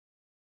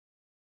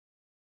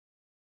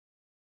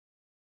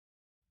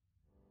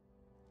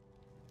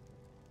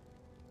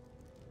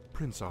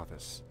Prince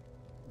Arthas.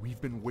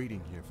 We've been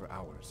waiting here for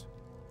hours.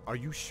 Are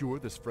you sure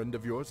this friend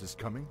of yours is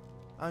coming?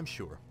 I'm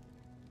sure.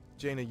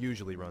 Jaina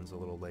usually runs a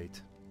little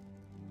late.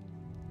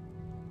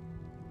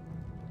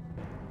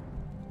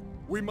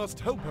 We must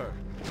help her!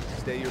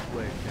 Stay your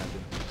blade,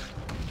 Captain.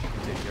 She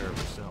can take care of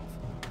herself.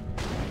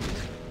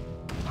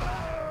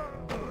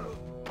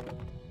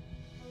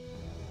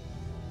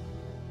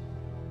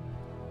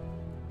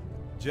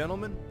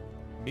 Gentlemen,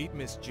 meet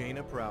Miss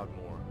Jaina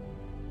Proudmoore,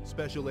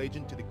 Special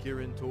Agent to the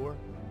Kirin Tor,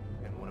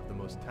 and one of the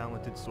most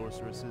talented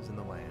sorceresses in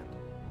the land.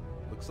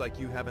 Looks like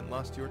you haven't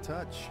lost your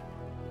touch.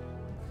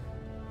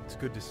 It's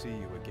good to see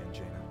you again,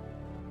 Jaina.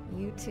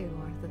 You too,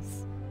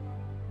 Arthas.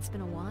 It's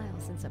been a while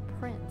since a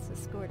prince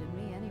escorted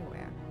me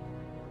anywhere.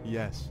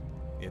 Yes,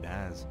 it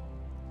has.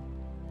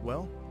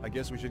 Well, I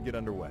guess we should get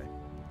underway.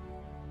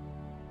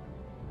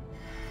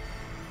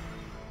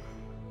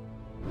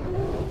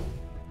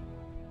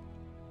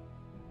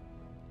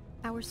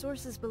 Our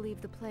sources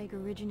believe the plague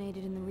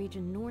originated in the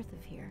region north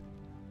of here.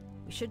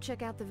 We should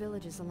check out the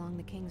villages along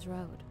the King's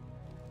Road.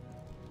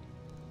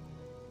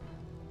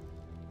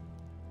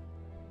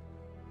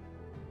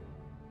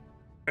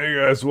 Hey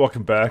guys,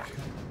 welcome back.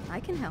 I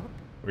can help.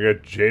 We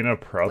got Jaina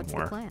What's the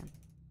Proudmoore. plan?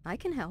 I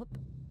can help.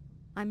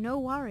 I'm no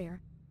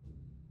warrior.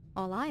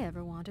 All I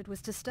ever wanted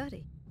was to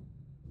study.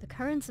 The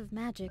currents of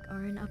magic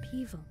are in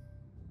upheaval.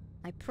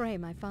 I pray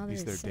my father is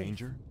Is there safe.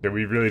 danger? Yeah,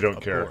 we really don't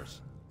Of care.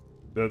 course.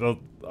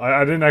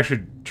 I didn't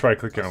actually try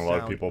clicking on a lot of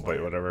sound people, but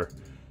plan. whatever.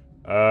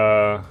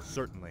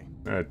 Certainly.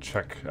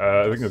 Check.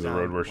 I think there's a sound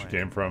road where she plan.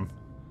 came from.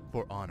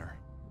 For honor.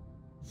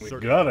 We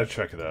Certainly. gotta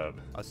check it out.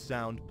 A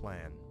sound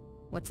plan.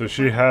 What's So the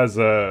she plan? has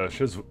a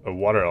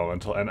water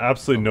elemental and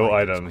absolutely no The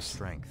light is my items.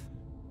 strength.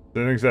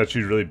 The things that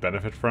she'd really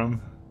benefit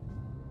from?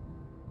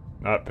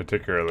 Not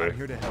particularly. I'm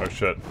here to help. Oh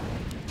shit.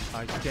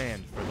 I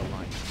stand for the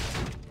light.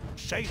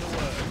 Say the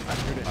word. I'm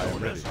here to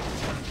help. ready.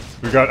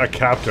 We got a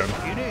captain.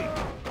 You need.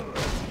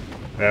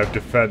 Now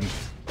defend.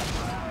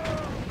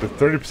 With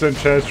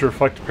 30% chance to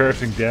reflect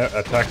parrying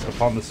attacks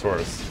upon the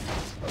source.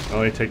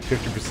 Only take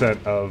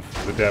 50%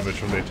 of the damage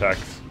from the attack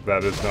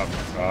that is not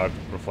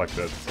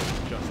reflected.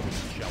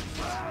 Justice shall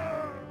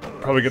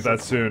Probably get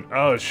that soon.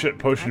 Oh shit,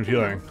 potion of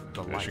healing.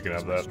 The Yeah, light she can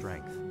is have my that.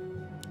 strength.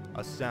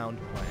 A sound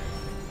plan.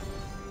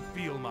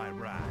 Feel my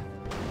wrath.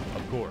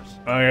 Of course.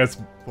 Oh yeah, it's...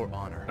 For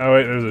honor. Oh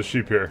wait, there's a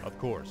sheep here. Of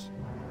course.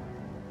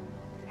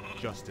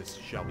 Justice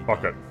shall be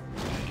Fuck done.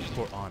 it.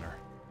 For honor.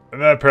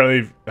 And that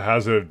apparently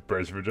has a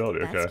brace of agility,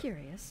 That's okay.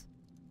 curious.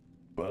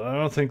 But I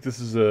don't think this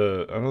is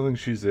a... I don't think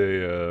she's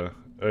a...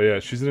 oh yeah,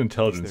 she's an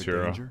intelligence Is there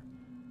hero. danger?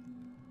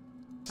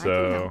 I can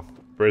So,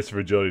 help. brace of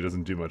agility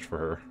doesn't do much for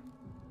her.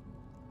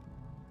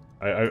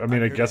 I mean,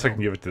 I here to guess I help.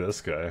 can give it to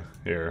this guy.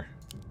 Here.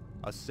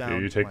 A Here,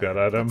 sound you take plan.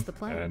 that item, What's the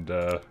plan?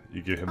 and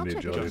you give him I'll the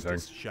check it agility thing.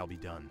 Justice shall be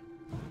done.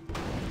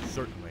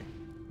 Certainly.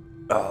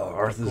 Oh,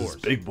 Arthur's course.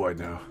 is big boy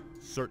now.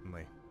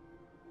 Certainly.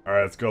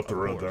 Alright, let's go up the Of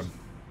road course. then.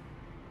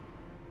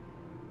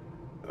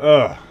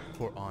 Ugh.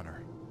 For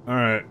honor.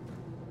 Alright.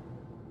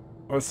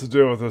 What's the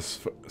deal with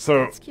this? So,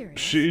 That's curious.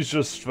 she's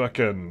just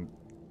fucking...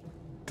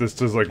 This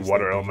does like Is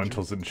water there danger?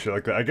 elementals and shit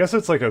like that. I guess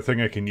it's like a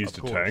thing I can use Of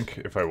to course.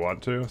 tank if I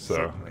want to, so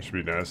Certainly. it should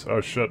be nice. Oh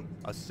shit.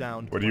 A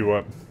sound What do you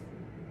plan. want?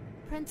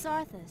 Prince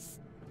Arthas,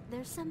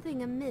 there's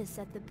something amiss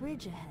at the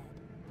bridge ahead.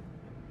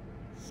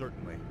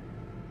 Certainly.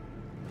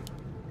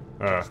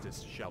 Uh,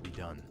 Justice shall be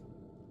done.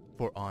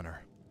 For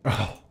honor.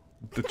 oh,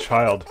 the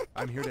child.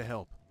 I'm here to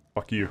help.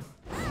 Fuck you.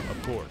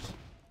 Of course.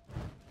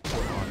 For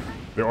honor.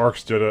 The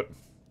orcs did it.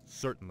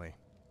 Certainly.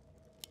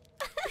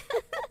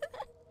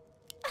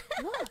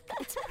 Look,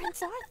 it's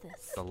Prince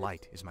Arthas. The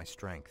light is my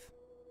strength.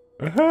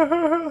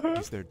 why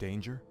Is there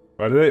danger?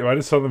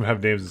 do some of them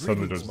have names and some of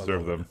them Greetings, don't my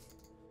deserve lord. them?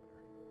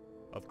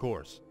 Of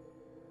course.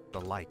 The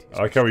light is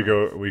I like my how we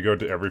strength. go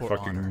to every For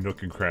fucking honor.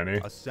 nook and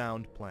cranny. A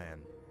sound plan.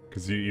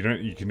 Because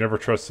you can never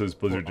trust those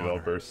Blizzard honor.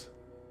 developers.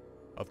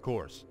 Of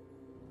course.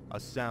 A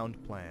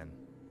sound plan.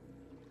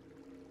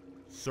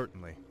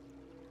 Certainly.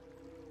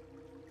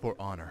 For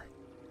honor.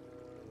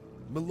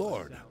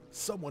 Milord,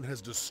 someone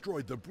has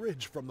destroyed the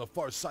bridge from the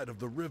far side of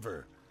the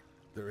river.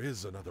 There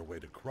is another way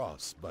to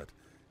cross, but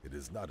it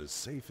is not as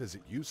safe as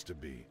it used to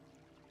be.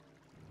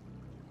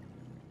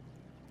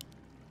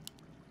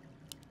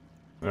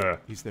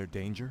 Is there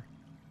danger?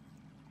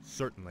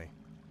 Certainly.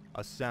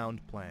 A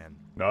sound plan.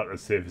 Not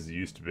as safe as it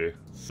used to be.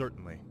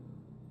 Certainly.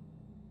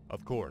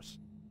 Of course.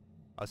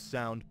 A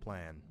sound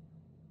plan.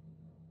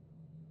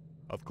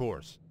 Of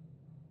course.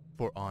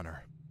 For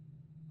honor.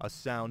 A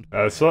sound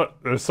plan. So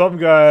there's some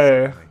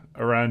guy Certainly.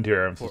 around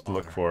here I'm For supposed to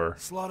look honor. for.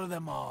 Slaughter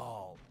them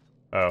all!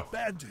 Oh,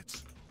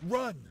 Bandits,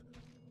 run!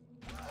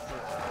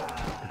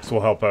 this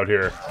will help out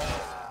here.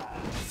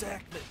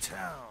 Sack the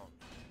town!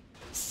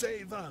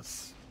 Save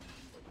us!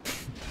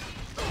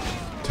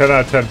 10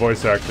 out of 10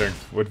 voice acting.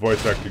 Would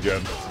voice act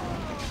again.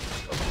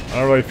 I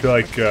don't really feel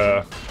like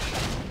Sounds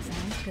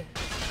good.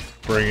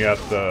 bringing out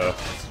the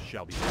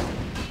Shall be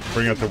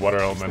water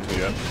elemental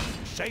yet.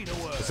 Say the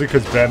word. It's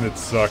because bandits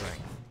suck.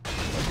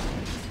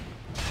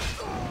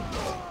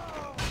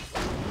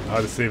 Not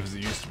as safe as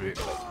it used to be.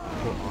 for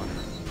honor.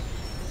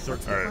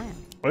 What's the Alright. plan?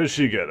 What does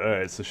she get?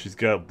 Alright, so she's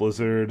got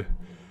Blizzard,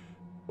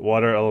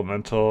 Water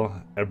Elemental,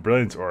 and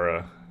Brilliance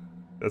Aura.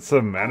 That's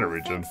a mana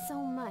regen. Thanks so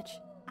much.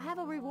 I have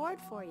a reward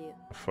for you.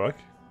 Fuck?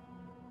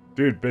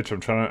 Dude, bitch, I'm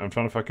trying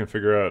to fucking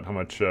figure out how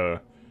much, I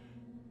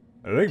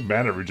think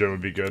mana regen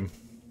would be good.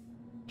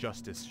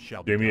 Justice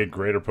shall be Give me a done.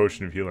 greater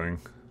potion of healing.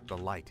 The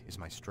light is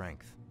my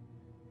strength.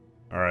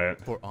 Alright.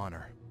 For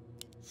honor.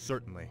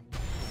 Certainly.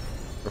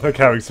 I think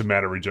having some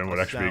mana regen would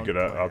A actually be a good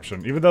sound plan.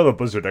 option. Even though the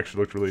Blizzard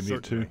actually looked really neat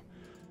Certainly. too.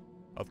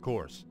 Of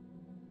course.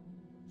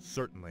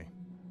 Certainly.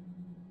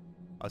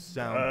 A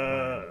sound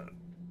plan.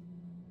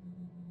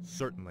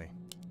 Certainly.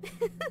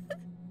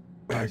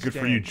 I Good for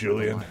stand you, the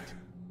Julian. light.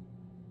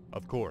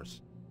 Of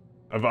course.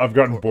 I've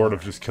gotten For bored of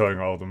honor. just killing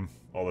all of them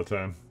all the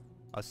time.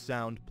 A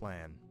sound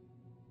plan.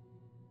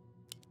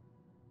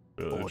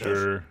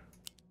 Villager.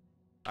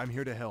 I'm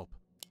here to help.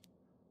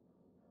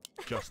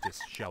 Justice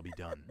shall be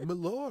done. My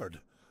lord,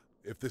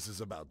 if this is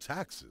about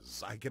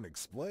taxes, I can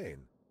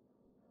explain.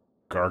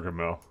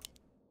 Gargamel.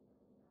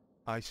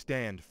 I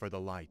stand for the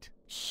light.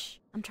 Shh,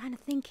 I'm trying to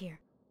think here.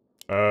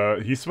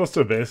 He's supposed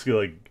to basically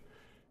like...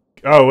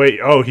 Oh, wait.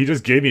 Oh, he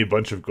just gave me a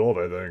bunch of gold,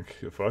 I think.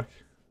 The fuck?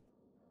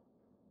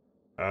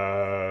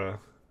 I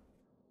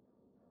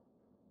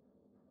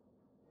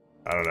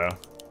don't know.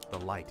 The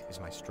light is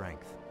my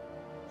strength.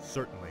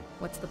 Certainly.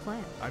 What's the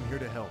plan? I'm here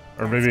to help.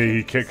 Or maybe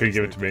he couldn't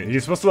give it to me.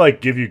 He's supposed to like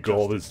give you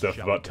gold and stuff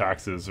Justice about shall be done.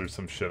 taxes or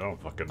some shit. I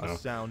don't fucking A know.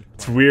 sound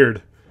It's plan.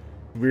 weird.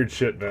 Weird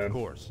shit, Of man.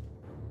 course.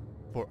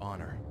 For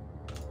honor.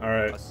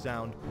 Alright, A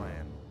sound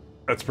plan.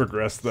 let's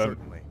progress then.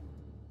 Certainly.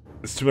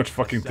 It's too much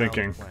fucking Sound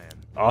thinking. plan.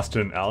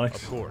 Austin,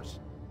 Alex? Of course.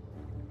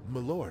 My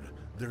lord,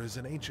 there is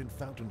an ancient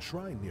fountain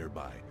shrine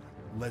nearby.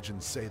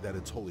 Legends say that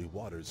its holy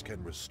waters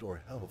can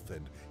restore health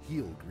and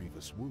heal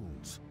grievous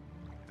wounds.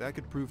 That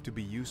could prove to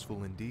be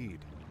useful indeed.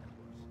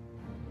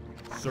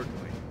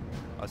 Certainly.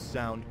 A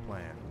sound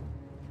plan.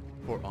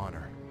 For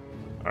honor.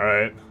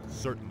 Alright.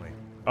 Certainly.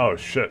 Oh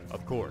shit.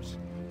 Of course.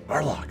 A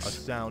Warlocks.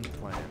 sound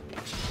plan.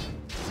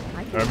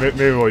 I can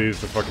Maybe we'll use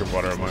the fucking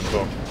water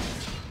elemental.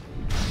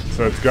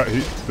 So it's got,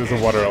 there's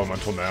a water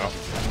elemental now.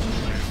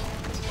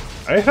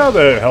 I hate how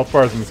the health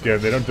bars in this game,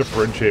 they don't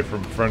differentiate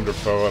from friend or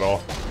foe at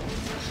all.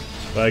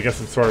 But I guess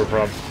it's sort of a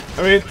problem.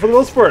 I mean, for the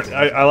most part,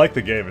 I like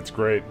the game, it's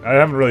great. I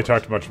haven't really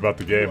talked much about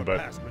the game, but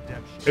Past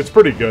redemption. it's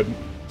pretty good.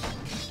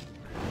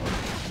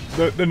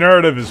 The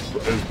narrative is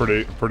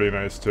pretty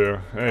nice too.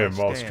 Hey,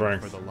 Maul Stand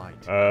strength. for the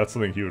light. That's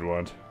something he would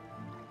want.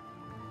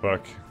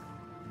 Fuck.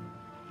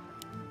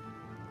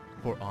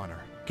 For honor.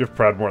 Give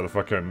Pradmore the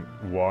fucking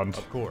wand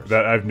Of course.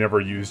 that I've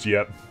never used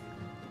yet.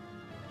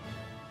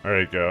 There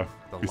you go.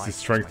 The Use light the is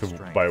strength, my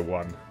strength. by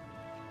 1.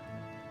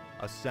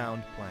 A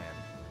sound plan.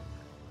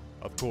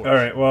 Of course. All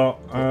right. Well,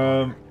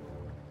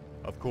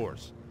 Of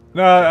course.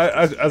 no.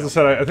 As I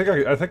said,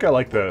 I think I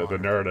like the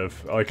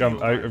narrative. Like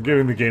I'm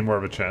giving the game more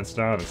of a chance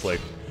now, and it's like,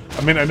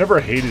 I mean, I never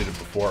hated it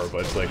before,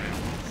 but it's like,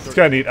 it's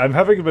kind of neat. I'm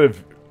having a bit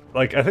of,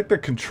 like, I think the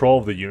control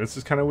of the units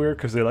is kind of weird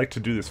because they like to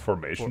do this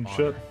formation For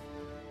shit. honor.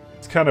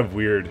 It's kind of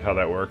weird how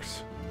that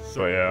works.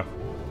 So yeah.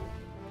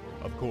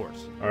 Of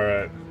course. All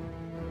right.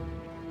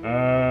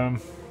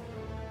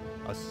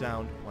 A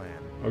sound plan.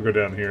 I'll go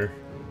down here.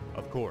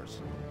 Of course.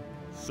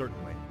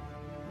 Certainly.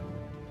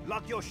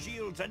 Lock your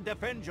shields and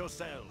defend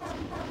yourselves.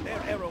 Their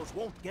arrows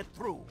won't get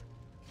through.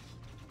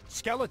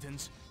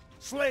 Skeletons,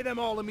 slay them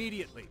all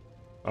immediately.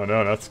 Oh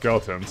no, not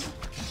skeletons.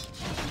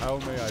 How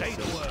may I Say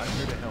the serve? word. I'm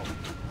here to help.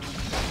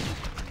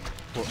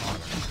 For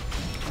honor.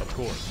 Of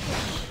course.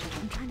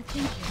 I'm trying to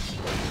think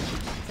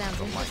here. Sounds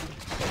interesting.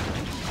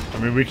 I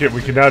mean, we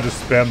can now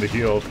just spam the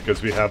heal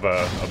because we have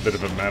a bit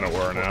of a mana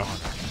aura now.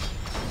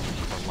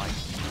 The light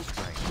is my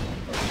strength.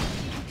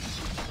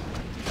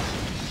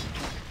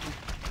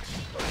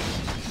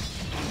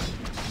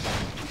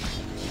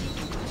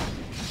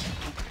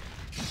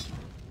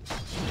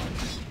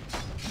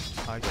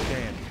 I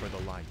stand for the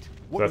light.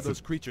 What That's are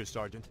those creatures,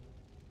 Sergeant?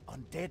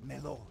 Undead, my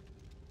lord.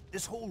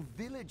 This whole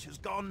village has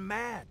gone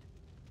mad.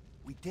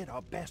 We did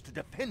our best to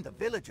defend the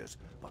villagers,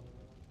 but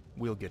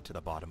We'll get to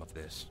the bottom of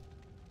this.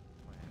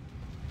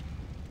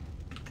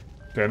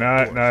 Okay, now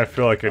I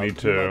feel like I need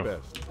to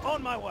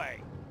on my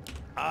way.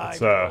 Aye,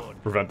 let's my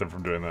lord. prevent them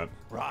from doing that.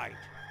 Right.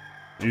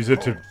 Use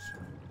it to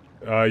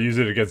use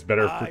it against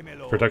better Aye, my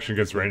lord. protection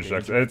against ranged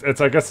attacks.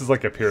 It's I guess it's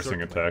like a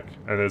piercing attack,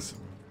 and there's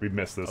we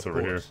missed this over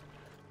here. course.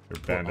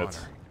 They're For bandits.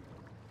 honor.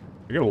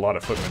 We get a lot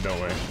of footmen,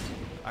 no way.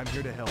 I'm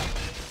here to help.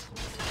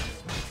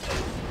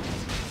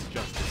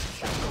 Justice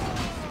shall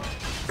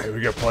Hey, we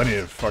got plenty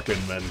of fucking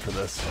men for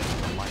this.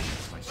 the light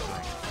is my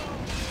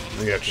strength.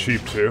 We got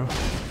sheep too.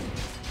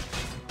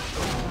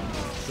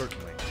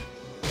 Certainly.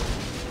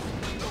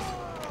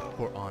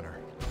 For honor.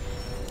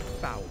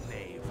 Foul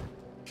knave.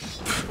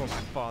 For my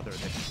father,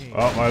 the king.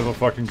 Oh, might as well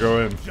fucking go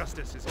in.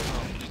 Justice is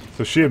come.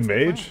 So she a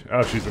mage?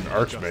 Oh, she's an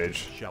Justice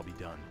archmage. shall be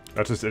done.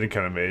 Not just any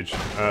kind of mage.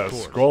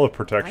 course. Scroll of I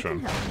protection.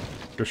 can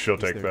help. Guess she'll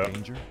Is take there that.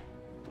 danger?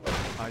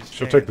 I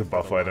She'll stand take the for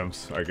buff light.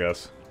 items, I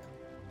guess.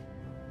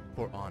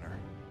 For honor.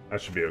 That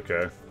should be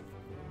okay.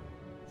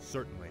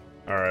 Certainly.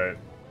 Alright.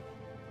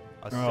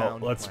 Well,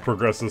 let's plan.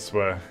 progress this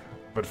way.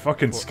 But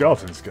fucking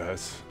skeletons,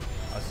 guys.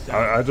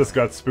 I just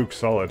got spooked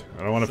solid.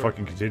 I don't want to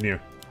fucking continue.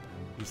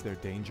 Is there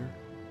danger?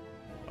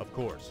 Of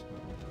course.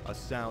 A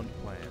sound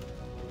plan.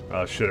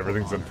 Oh shit,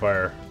 everything's on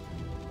fire.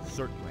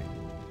 Certainly.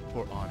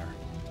 For honor.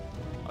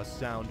 A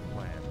sound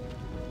plan.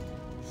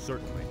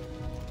 Certainly.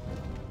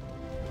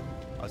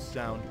 A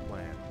sound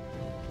plan.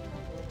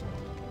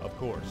 Of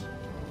course.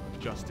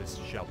 Justice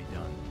shall be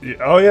done. Yeah,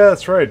 oh yeah,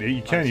 that's right.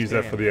 You can use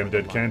that for the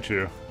undead, can't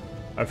you?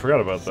 I forgot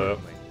about that.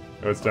 Certainly.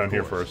 Oh, it's down Of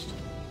here course. first.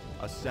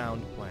 A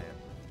sound plan.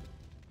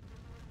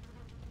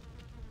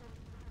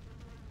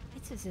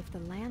 It's as if the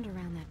land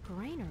around that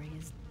granary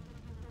is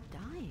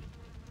dying.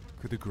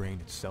 Could the grain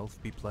itself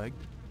be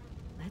plagued?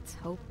 Let's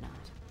hope not.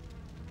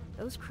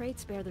 Those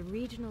crates bear the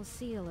regional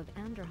seal of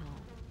Anderhall,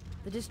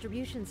 the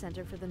distribution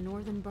center for the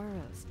northern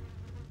boroughs.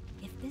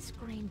 If this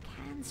grain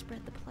can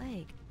spread the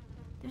plague,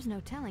 there's no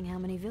telling how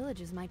many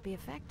villages might be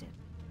affected.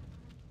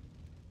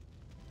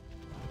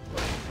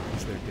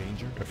 Is there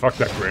danger? Okay, fuck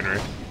that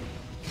granary.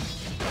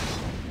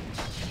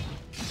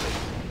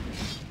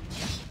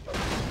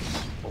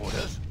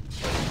 Orders?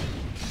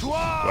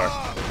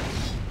 Fuck.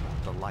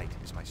 The light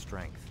is my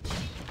strength.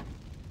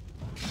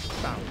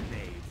 Foul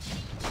knaves.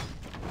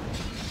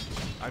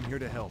 I'm here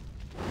to help.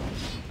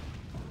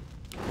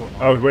 For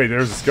Oh wait,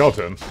 there's a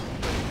skeleton.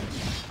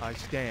 I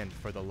stand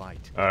for the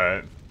light.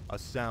 Alright. A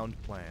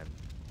sound plan.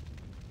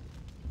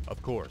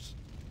 Of course.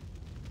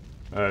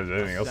 Is there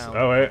anything else? sound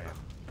Oh wait. plan.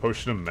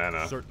 Potion of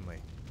mana. Certainly.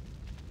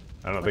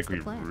 I don't What's think the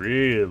we plan?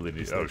 really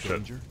need. Is Oh there shit.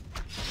 danger?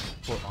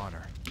 For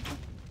honor.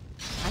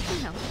 I can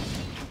help.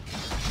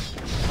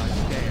 I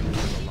stand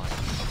for the light.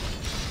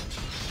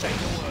 Say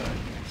the word.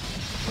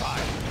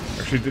 Right.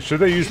 Actually, should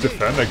they use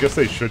defend? I guess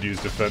they should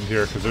use defend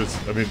here because there's.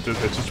 I mean,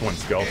 it's just one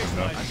skeleton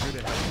though. I'm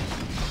here to help.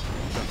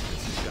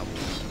 Justice shall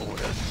be.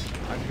 Orders?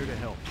 I'm here to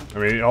help. I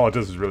mean, all it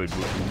does is really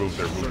move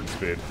their movement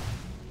speed.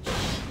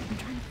 I'm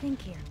trying to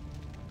think here.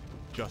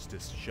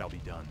 Justice shall be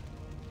done.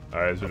 All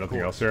right, is there Of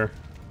nothing else course. here?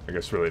 I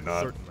guess really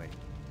not. Certainly.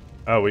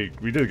 Oh, we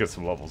did get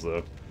some levels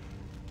though.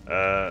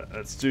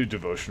 Let's do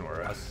devotion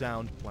aura. A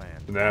sound plan.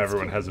 And now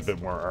everyone has a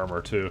bit more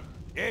armor too.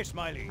 Yes,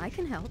 my liege. I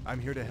can help. I'm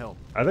here to help.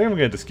 I think I'm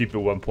gonna just keep it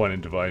 1 point in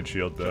divine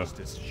shield though,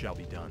 Justice shall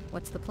be done.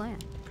 What's the plan?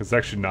 because it's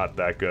actually not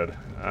that good.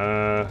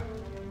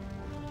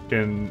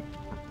 Can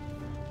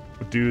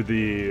do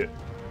the.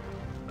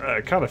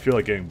 I kind of feel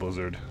like getting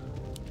blizzard.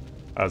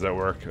 How does that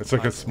work? It's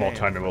like I a small, stand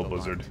tiny for little the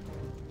blizzard.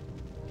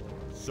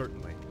 light.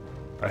 Certainly.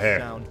 A A hair.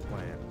 sound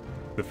plan.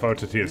 The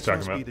Fotati is This talking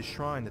must about. be the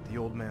shrine that the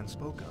old man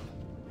spoke of.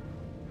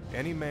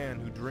 Any man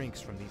who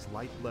drinks from these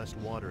light-blessed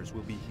waters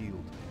will be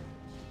healed.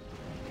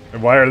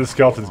 And why are the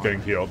skeletons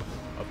getting healed?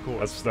 Of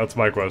course. That's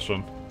my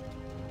question.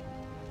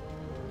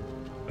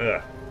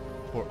 Ugh.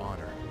 For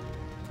honor.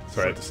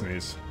 Sorry, I had to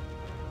sneeze.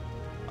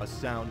 A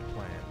sound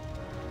plan.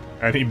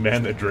 Any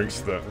man that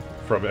drinks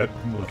from it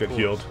will Of get course.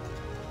 healed.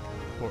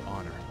 For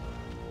honor.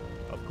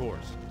 Of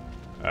course.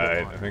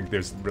 I honor. think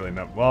there's really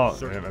not. Well,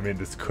 Certainly. I mean,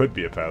 this could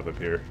be a path up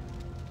here.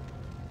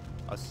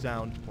 A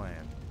sound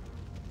plan.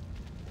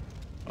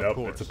 Of Nope,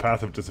 course. it's a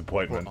path of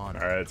disappointment. For honor.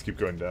 Alright, let's keep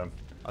going down.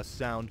 A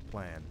sound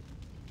plan.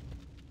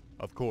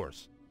 Of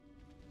course.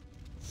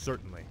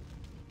 Certainly.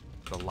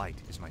 The light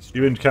is my strength.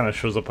 Even kind of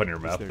shows up on your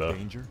Is map, there though.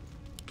 danger?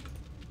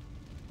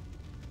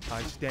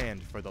 I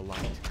stand for the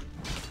light.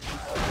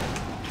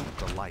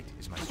 The light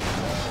is my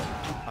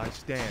strength. I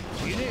stand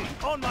for the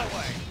light. On my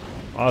way.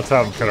 Well, let's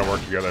have them kind of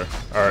work together.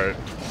 Alright,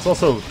 let's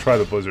also try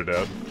the blizzard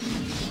out.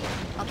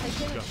 I'll take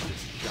care of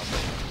Justice shall be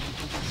it.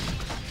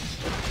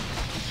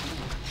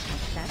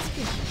 That's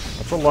good.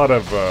 That's a lot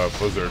of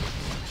blizzard.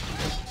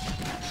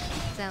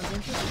 Sounds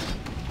interesting.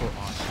 for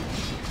honor.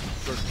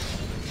 Certainly.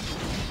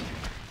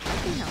 I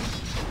can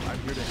help. I'm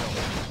here to help.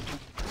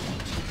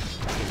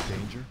 Is there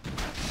danger?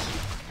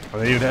 Oh,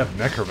 they even have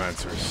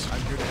necromancers.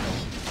 I'm here to help.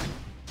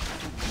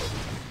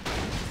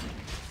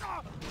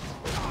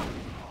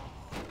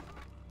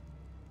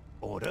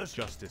 Orders?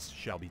 Justice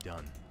shall be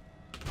done.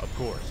 Of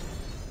course.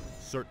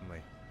 Certainly.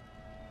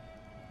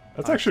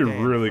 That's I actually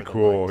stand really for the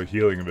cool light.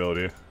 healing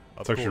ability. Of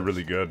It's actually course.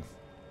 really good.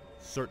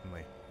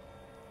 Certainly.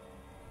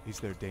 Is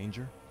there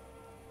danger?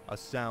 A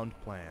sound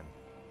plan.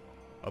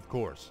 Of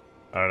course.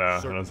 I don't know. I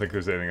don't Certainly. think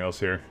there's anything else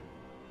here.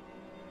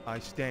 I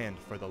stand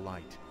for the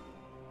light.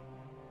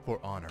 For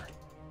honor.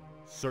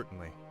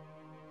 Certainly.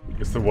 I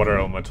guess the water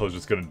elemental is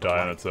just gonna die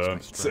on light its is my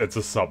own. strength. It's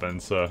a summon,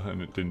 so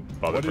and it didn't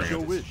bother What is bringing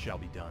your it. wish? Justice shall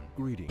be done.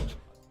 Greetings.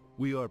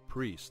 We are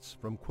priests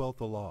from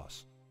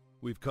Quel'Thalas.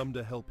 We've come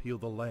to help heal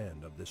the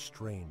land of this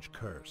strange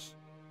curse.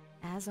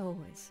 As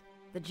always,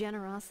 the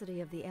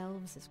generosity of the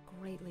elves is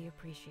greatly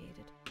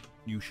appreciated.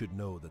 You should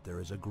know that there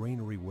is a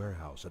granary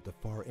warehouse at the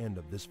far end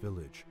of this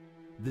village.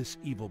 This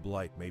evil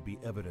blight may be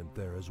evident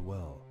there as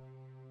well.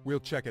 We'll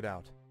check it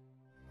out.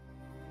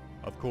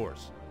 Of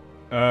course.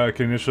 Can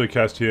initially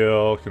cast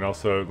heal, can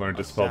also learn A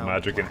Dispel sound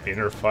Magic and plan.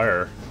 Inner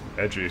Fire.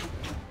 Edgy.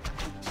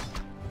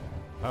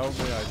 How may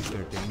I is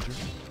there danger?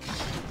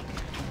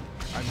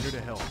 I'm here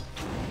to help.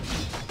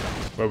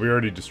 But we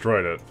already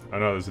destroyed it. I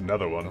know there's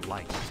another one. The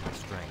light is my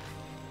strength.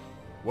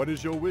 What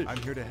is your wish?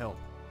 I'm here to help.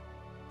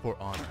 For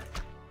honor.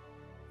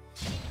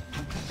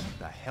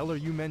 The hell are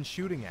you men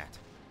shooting at?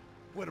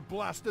 We're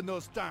blasting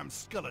those damn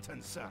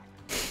skeletons, sir.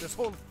 This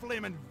whole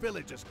flaming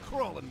village is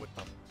crawling with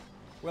them.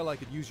 Well, I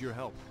could use your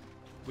help.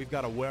 We've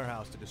got a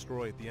warehouse to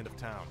destroy at the end of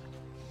town.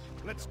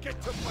 Let's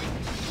get to fighting.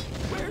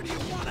 Where do you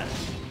want it?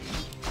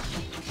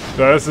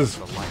 So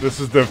this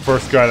is the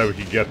first guy that we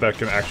can get that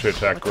can actually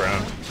attack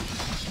ground.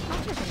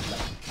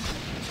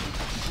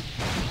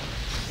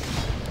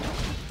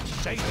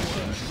 Say the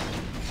word.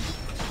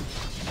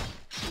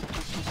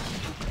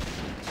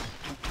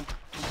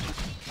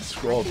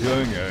 Scroll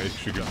healing, yeah,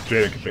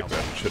 Jada can pick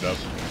that shit up.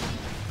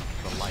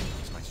 The light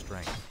is my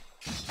strength.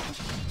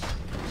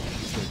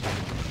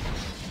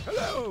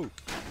 Hello!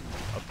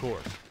 Of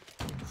course.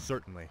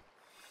 Certainly.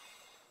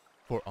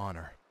 For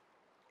honor.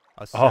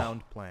 A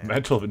sound plan.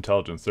 Mental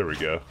intelligence, there we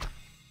go.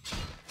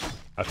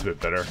 That's a bit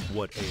better.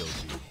 What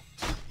ails you?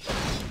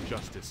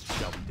 Justice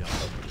shall be done.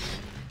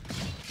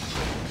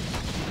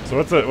 So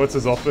what's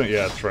his ultimate?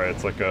 Yeah, that's right.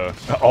 It's like a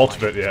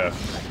ultimate, yeah.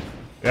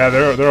 Yeah,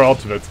 they're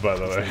ultimates, by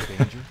the way.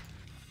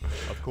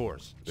 Of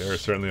course. They're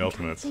certainly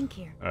ultimates.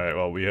 Alright,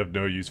 well, we have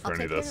no use for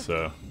any of this,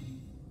 so...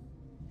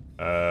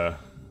 I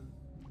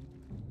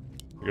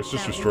guess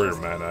just restore your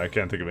mana. I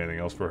can't think of anything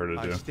else for her to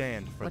do. I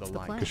stand for the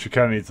light. Because she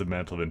kind of needs the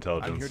mantle of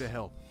intelligence. I'm here to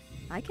help.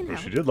 I can help.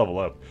 She did level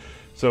up.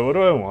 So what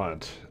do I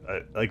want?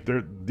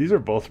 These are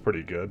both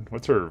pretty good.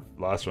 What's her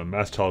last one?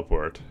 Mass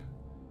teleport.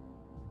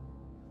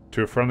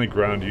 To a friendly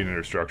ground unit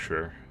or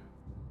structure.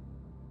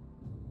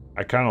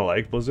 I kind of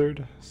like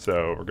Blizzard,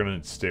 so we're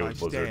gonna stay with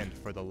Blizzard. I stand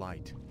for the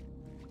light.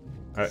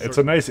 It's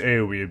a nice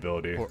AoE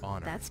ability. For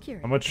honor. That's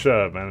curious. How much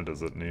mana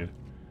does it need?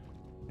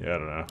 Yeah, I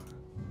don't know.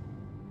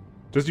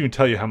 Doesn't even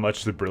tell you how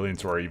much the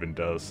Brilliance Aura even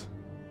does.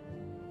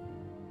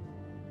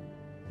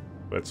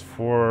 But it's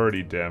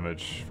 40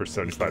 damage for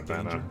 75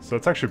 mana, so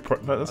it's actually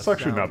that's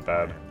actually not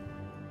bad.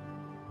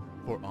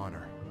 For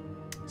honor.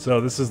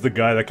 So this is the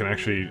guy that can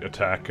actually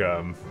attack.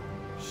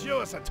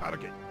 Show us a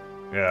target.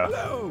 Yeah.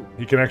 Hello.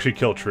 He can actually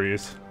kill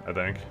trees, I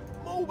think.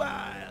 Mobile.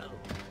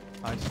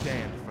 I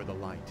stand for the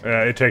light.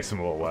 Yeah, it takes him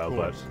a little while,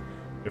 but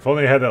if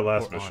only I had that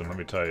last For mission, honor. let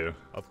me tell you.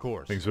 Of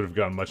course. Things would have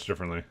gone much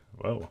differently.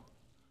 Whoa.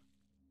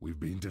 We've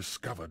been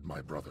discovered,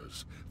 my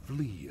brothers.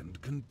 Flee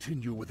and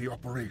continue with the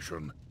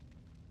operation.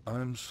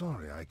 I'm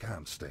sorry I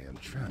can't stay and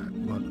chat,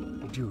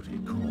 but duty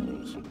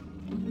calls.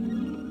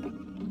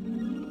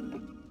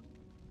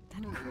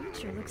 That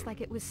creature looks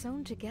like it was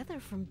sewn together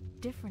from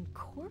different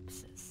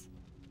corpses.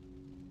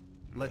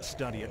 Let's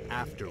study it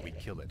after we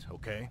kill it,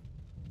 okay?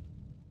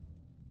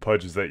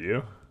 Pudge, is that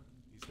you?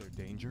 Is there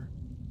danger?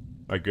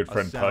 My good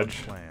friend A sound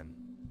Pudge? Plan.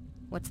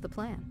 What's the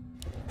plan?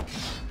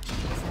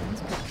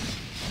 Sounds good.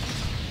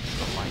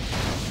 The light.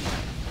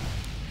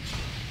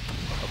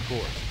 Of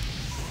course.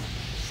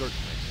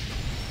 Certainly.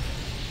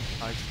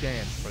 I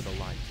stand for the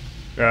light.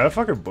 Yeah, that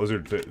fucking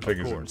Blizzard thing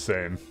is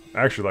insane.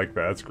 I actually like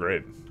that. That's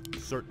great.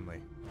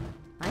 Certainly.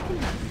 I can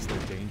help. Is there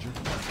danger?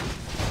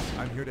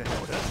 I'm here to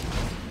help.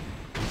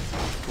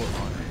 For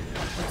honor.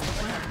 What's the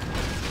plan?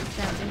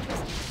 Sounds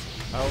interesting.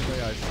 How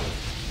may I serve?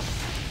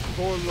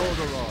 For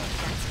Lordaeron.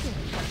 That's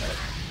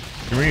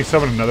good. Can we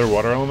summon another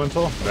water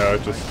elemental? No,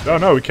 it just... Oh,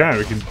 no, we can.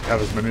 We can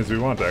have as many as we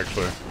want,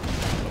 actually.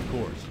 Of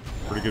course.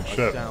 Pretty good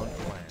shit. Sound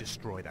plan.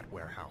 Destroy that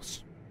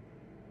warehouse.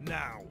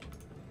 Now.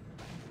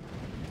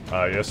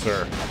 Yes,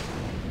 sir.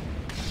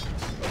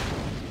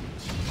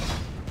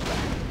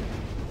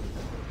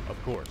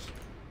 Of course.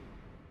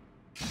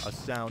 A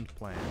sound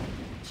plan.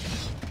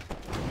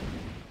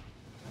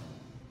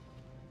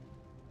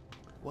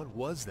 What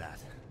was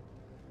that?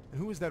 And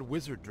who was that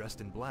wizard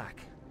dressed in black?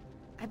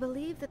 I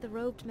believe that the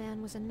robed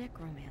man was a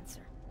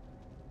necromancer.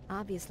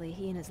 Obviously,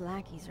 he and his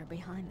lackeys are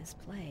behind this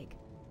plague.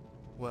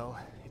 Well,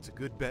 it's a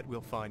good bet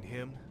we'll find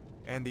him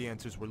and the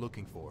answers we're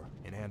looking for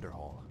in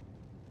Anderhall.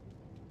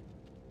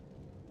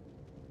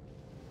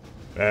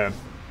 Man,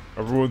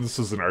 remember when this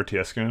was an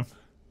RTS game?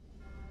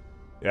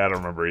 Yeah, I don't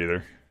remember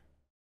either.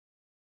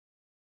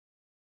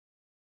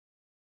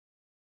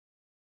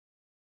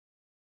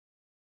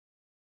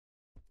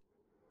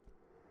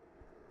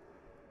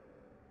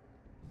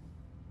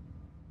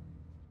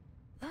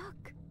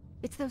 Look!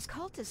 It's those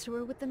cultists who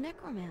are with the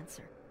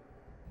necromancer.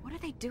 What are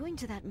they doing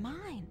to that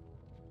mine?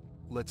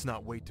 Let's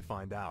not wait to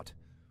find out.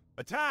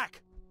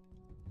 Attack!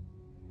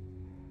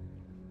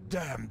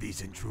 Damn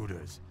these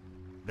intruders.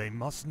 They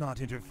must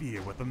not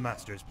interfere with the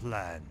Master's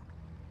plan.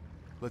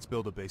 Let's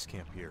build a base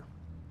camp here.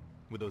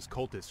 With those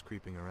cultists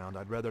creeping around,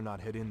 I'd rather not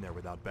head in there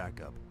without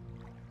backup.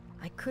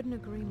 I couldn't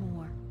agree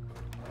more.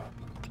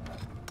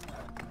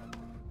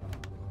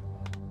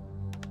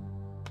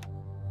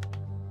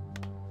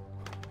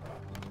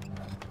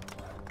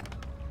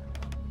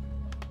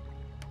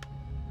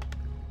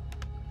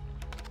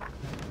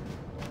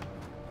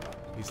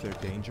 Is there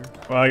danger?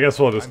 Well, I guess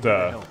we'll just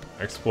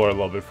explore a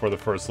little bit for the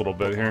first little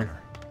bit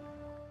here.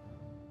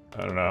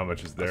 I don't know how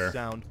much is there. A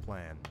sound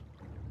plan.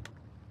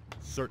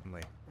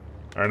 Certainly.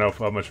 I don't know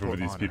how much of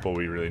these people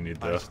we really need,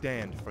 though. I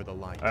stand for the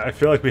light. I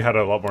feel like we had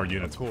a lot more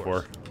units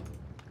before.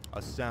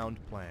 A sound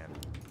plan.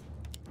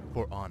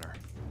 For honor.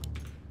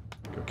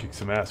 Go kick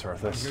some ass, I'm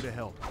Arthas. here to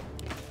help.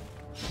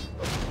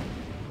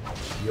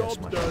 Yes,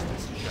 my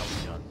Justice shall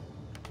be done.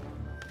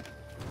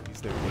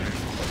 He's there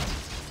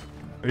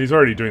waiting. He's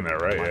already doing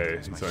that, right? Mine Yeah,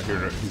 is my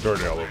he's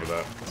already all over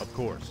that. Of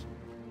course.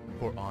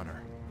 For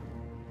honor.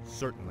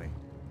 Certainly.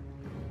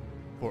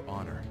 For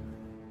honor.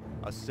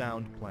 A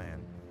sound plan.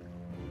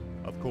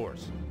 Of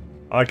course.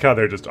 I like how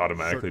they're just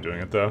automatically doing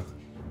it, though.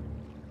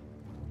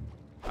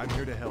 I'm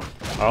here to help.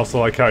 I also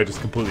like how I just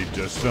completely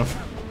dissed them.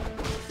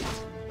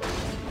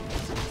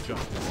 Justice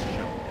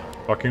shall be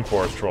done. Fucking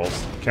forest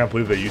trolls. Can't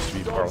believe they used to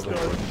be part of the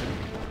Horde.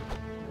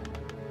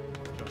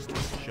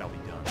 Justice shall be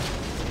done.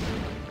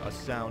 A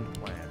sound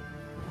plan.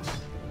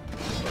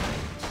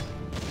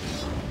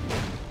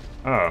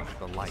 Ah,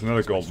 The it's light another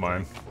is my gold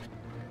mine. strength.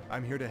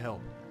 I'm here to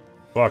help.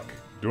 Fuck.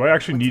 Do I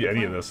actually need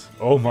any of this?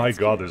 Oh my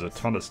god, there's a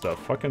ton of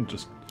stuff. Fucking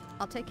just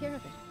I'll take care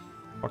of it.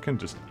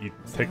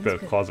 take the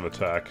claws of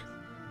attack.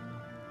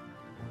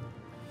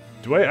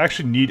 Do I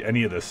actually need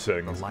any of this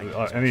things? The light is Any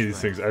my of these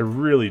strength. things? I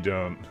really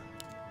don't.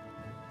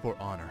 For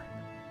honor.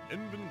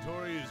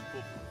 Inventory is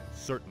full.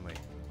 Certainly.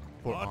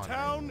 For Our honor.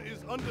 town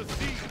is under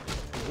siege.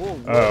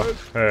 Oh,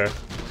 hey.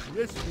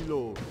 Yes, my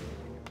lord.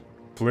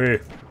 Flee.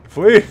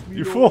 Flee! Me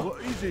You lord, fool!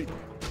 What is it?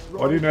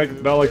 Why do you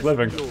Right, not like yes,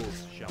 living? me lord.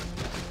 Shall be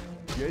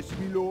done. Yes,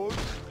 my lord.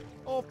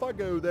 Off I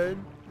go then.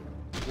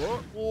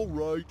 What? All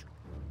right.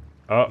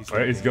 Oh,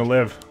 wait, he's gonna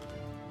live.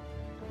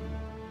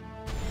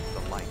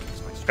 The light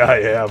is my strength. Ah,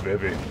 yeah,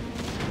 baby.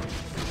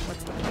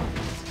 What's the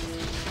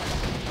plan?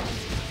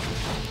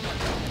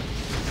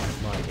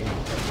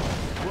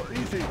 What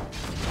is it?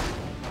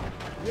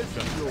 Yes,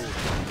 my lord.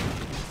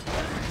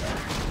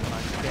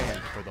 I stand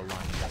for the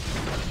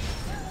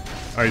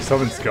light. Are you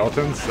summoning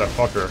skeletons? That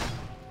fucker.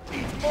 I'm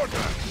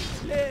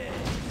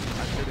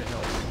here to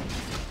help.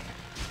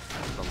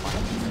 The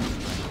light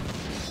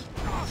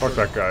Fuck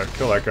that guy.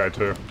 Kill that guy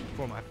too.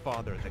 for my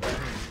father, the king.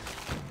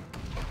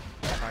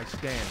 I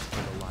stand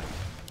for the light.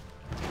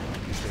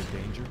 Is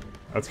there danger?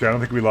 That's good. I don't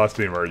think we lost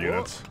any of our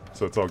units,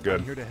 so it's all I'm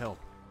good. here to help.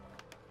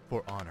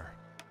 For honor.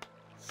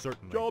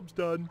 Certainly. Job's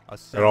done. A It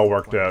all sound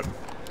worked plan. out.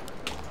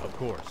 Of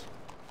course.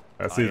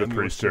 Let's I see the am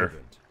your priest here.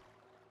 servant.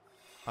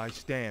 I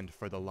stand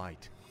for the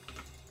light.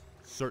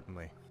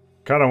 Certainly.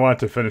 Kind of wanted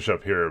to finish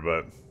up here,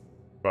 but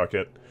fuck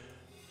it.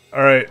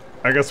 Alright,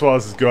 I guess while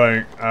this is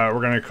going, we're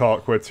going to call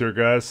it quits here,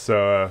 guys.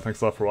 So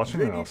thanks a lot for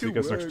watching, and I'll see you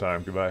guys next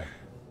time. Goodbye.